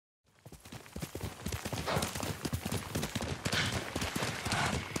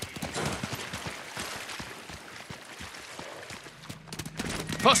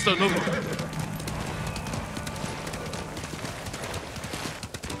Faster, Nobu!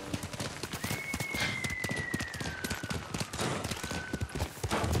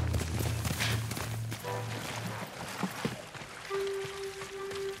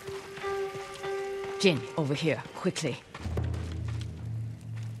 Jin, over here, quickly.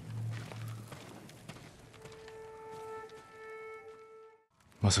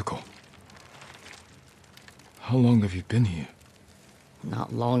 Masako. How long have you been here?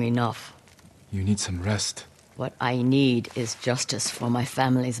 Not long enough. You need some rest. What I need is justice for my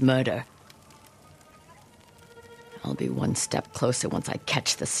family's murder. I'll be one step closer once I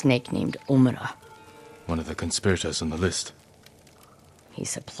catch the snake named Omura. One of the conspirators on the list. He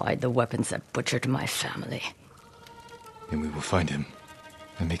supplied the weapons that butchered my family. And we will find him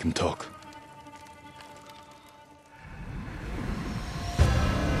and make him talk.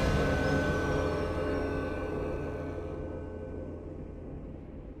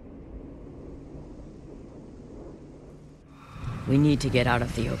 We need to get out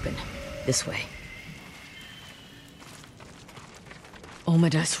of the open. This way.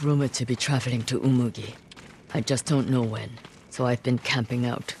 Omada's rumored to be traveling to Umugi. I just don't know when, so I've been camping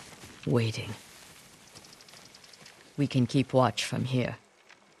out, waiting. We can keep watch from here.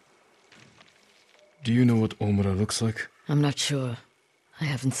 Do you know what Omura looks like? I'm not sure. I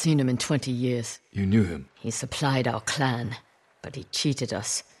haven't seen him in 20 years. You knew him? He supplied our clan, but he cheated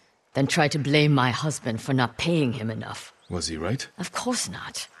us, then tried to blame my husband for not paying him enough. Was he right? Of course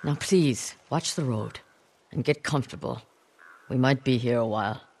not. Now please, watch the road, and get comfortable. We might be here a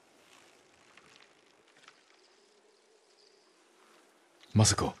while.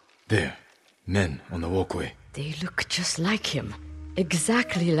 Masako, there. Men on the walkway. They look just like him.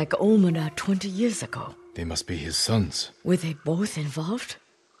 Exactly like Omura 20 years ago. They must be his sons. Were they both involved?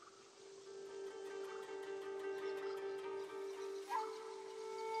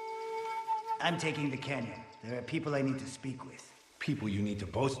 I'm taking the canyon. There are people I need to speak with. People you need to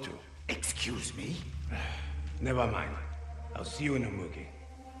boast to. Excuse me? Never mind. I'll see you in Umugi.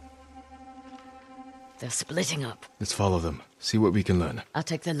 They're splitting up. Let's follow them. See what we can learn. I'll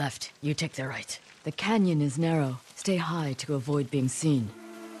take the left, you take the right. The canyon is narrow. Stay high to avoid being seen.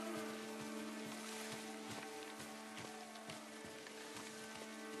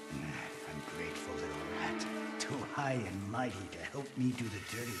 I'm grateful, little rat. Too high and mighty to help me do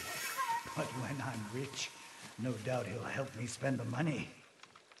the dirty work. But when I'm rich, no doubt he'll help me spend the money.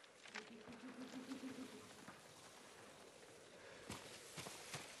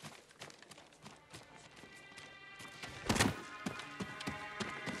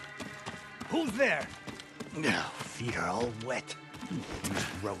 Who's there? Oh, feet are all wet. These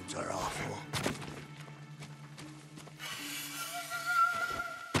roads are awful.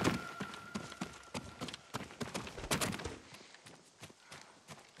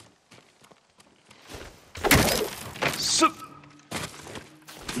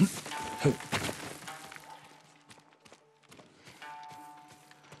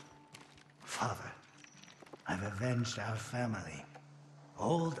 Father, I've avenged our family.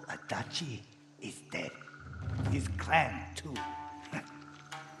 Old Adachi is dead. His clan, too.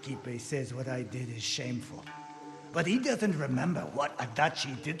 Kipe says what I did is shameful. But he doesn't remember what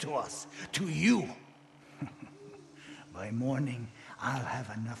Adachi did to us, to you. By morning, I'll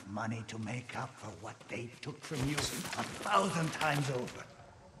have enough money to make up for what they took from you 1,000 times over.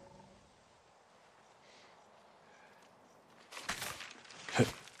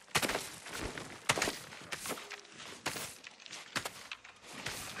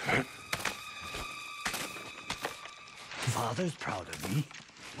 Father's proud of me.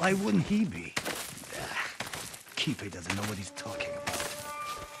 Why wouldn't he be? Kipe doesn't know what he's talking about.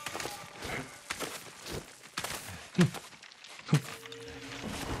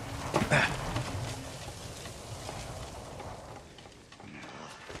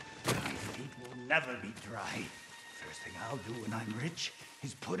 Feet will never be dry. First thing I'll do when I'm rich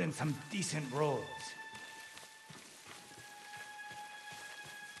is put in some decent roads.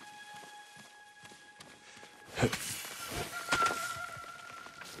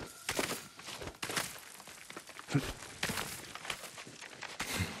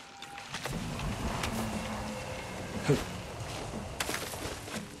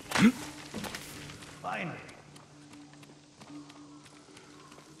 Finally.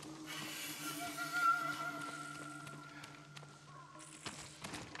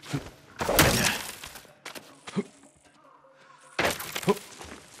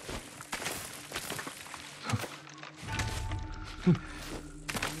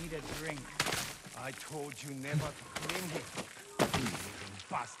 Need a drink. I told you never to come in here. You little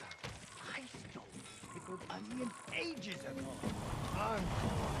bastard. I know, onion ages ago.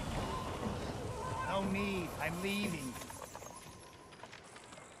 No need, I'm leaving.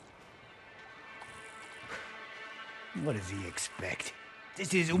 What does he expect?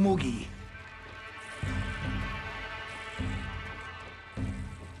 This is Umugi.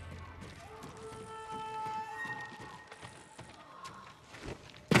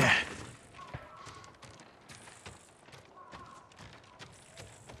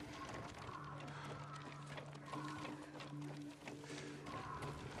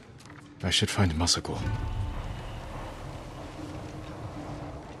 I should find Masako.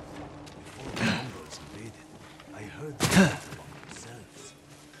 I heard themselves.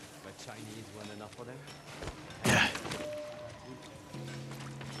 But Chinese weren't enough for them?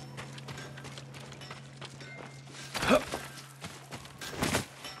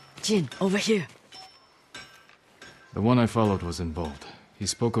 Jin, over here. The one I followed was involved. He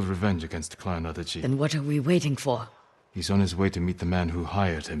spoke of revenge against Clan Adachi. Then what are we waiting for? He's on his way to meet the man who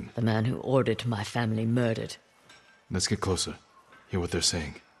hired him. The man who ordered my family murdered. Let's get closer. Hear what they're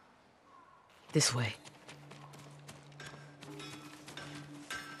saying. This way.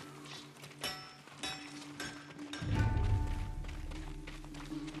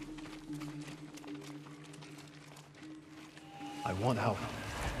 I want out.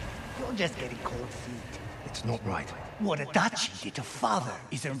 You're just getting cold feet. It's not right. What Adachi did to father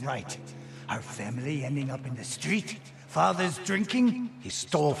isn't right. Our family ending up in the street. Father's drinking. He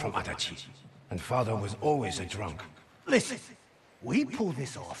stole from Adachi, and father was always a drunk. Listen, we pull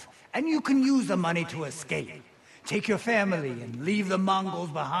this off, and you can use the money to escape. Take your family and leave the Mongols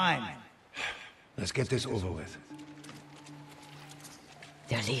behind. Let's get this over with.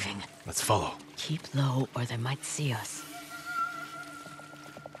 They're leaving. Let's follow. Keep low or they might see us.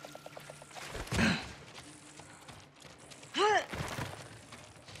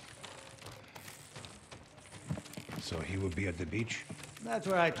 So he would be at the beach? That's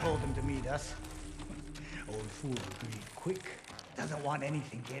where I told him to meet us. Old fool agreed quick. Doesn't want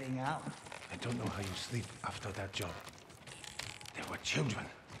anything getting out. I don't know how you sleep after that job. They were children.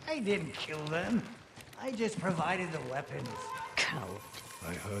 I didn't kill them. I just provided the weapons. Coward.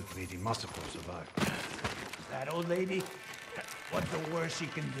 I heard Lady Masako survived. That old lady? What's the worst she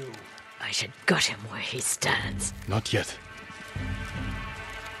can do? I should gut him where he stands. Not yet.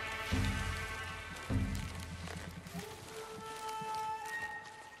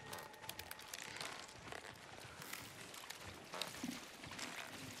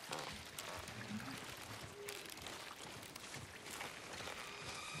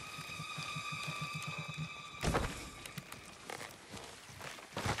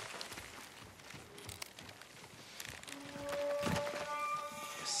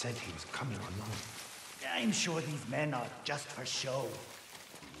 Said he was coming alone. I'm sure these men are just for show.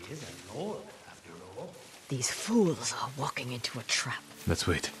 He is a lord, after all. These fools are walking into a trap. Let's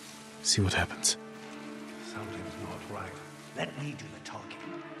wait. See what happens. Something's not right. Let me do the talking.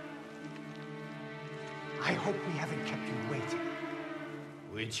 I hope we haven't kept you waiting.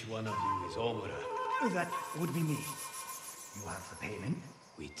 Which one of you is Omura? That would be me. You have the payment?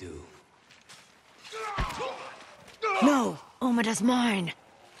 We do. No! Omada's mine!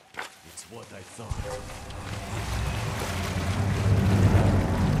 It's what I thought.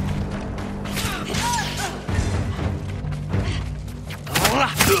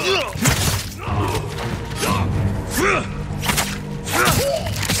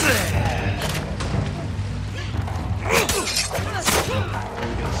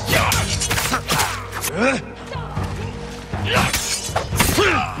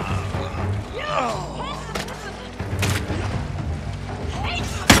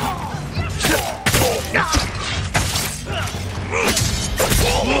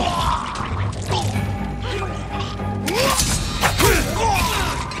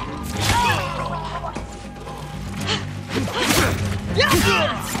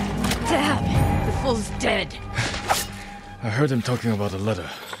 Damn! The fool's dead. I heard him talking about a letter.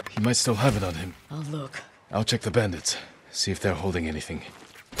 He might still have it on him. I'll look. I'll check the bandits. See if they're holding anything.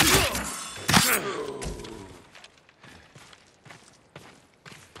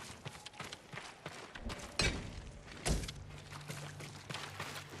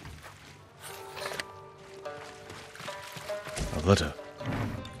 A letter.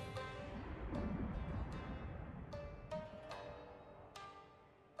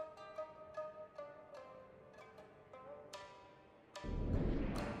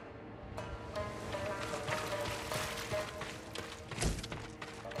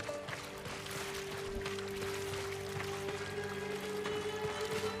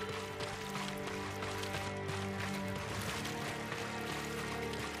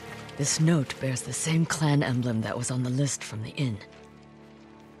 This note bears the same clan emblem that was on the list from the inn.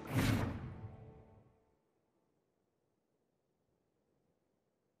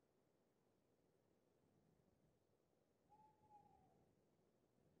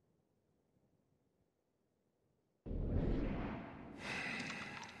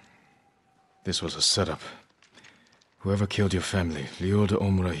 This was a setup. Whoever killed your family lured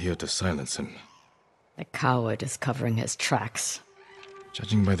Omura here to silence him. The coward is covering his tracks.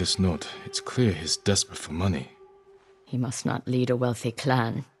 Judging by this note, it's clear he's desperate for money. He must not lead a wealthy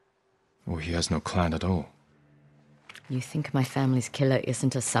clan. Or he has no clan at all. You think my family's killer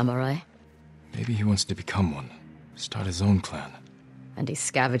isn't a samurai? Maybe he wants to become one. Start his own clan. And he's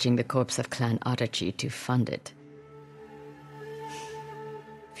scavenging the corpse of Clan Adachi to fund it.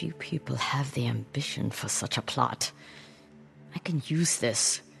 Few people have the ambition for such a plot. I can use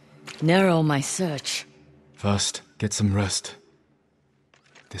this. Narrow my search. First, get some rest.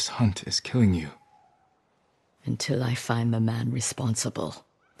 This hunt is killing you. Until I find the man responsible,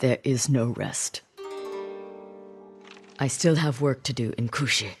 there is no rest. I still have work to do in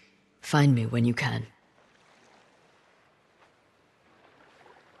Kushi. Find me when you can.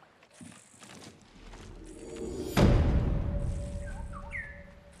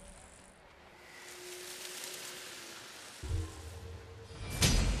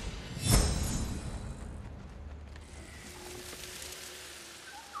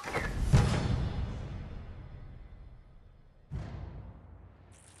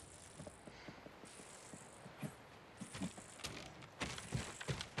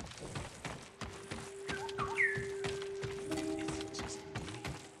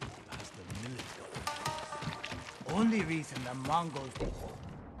 Only reason the Mongols...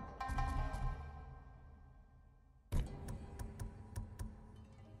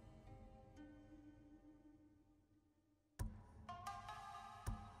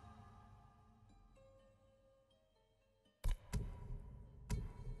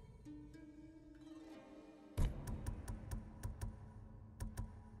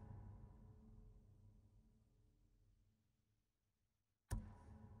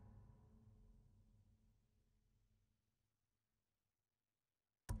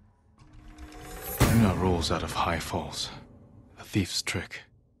 Yuna rolls out of high falls. A thief's trick.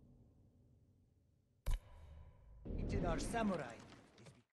 ...our samurai.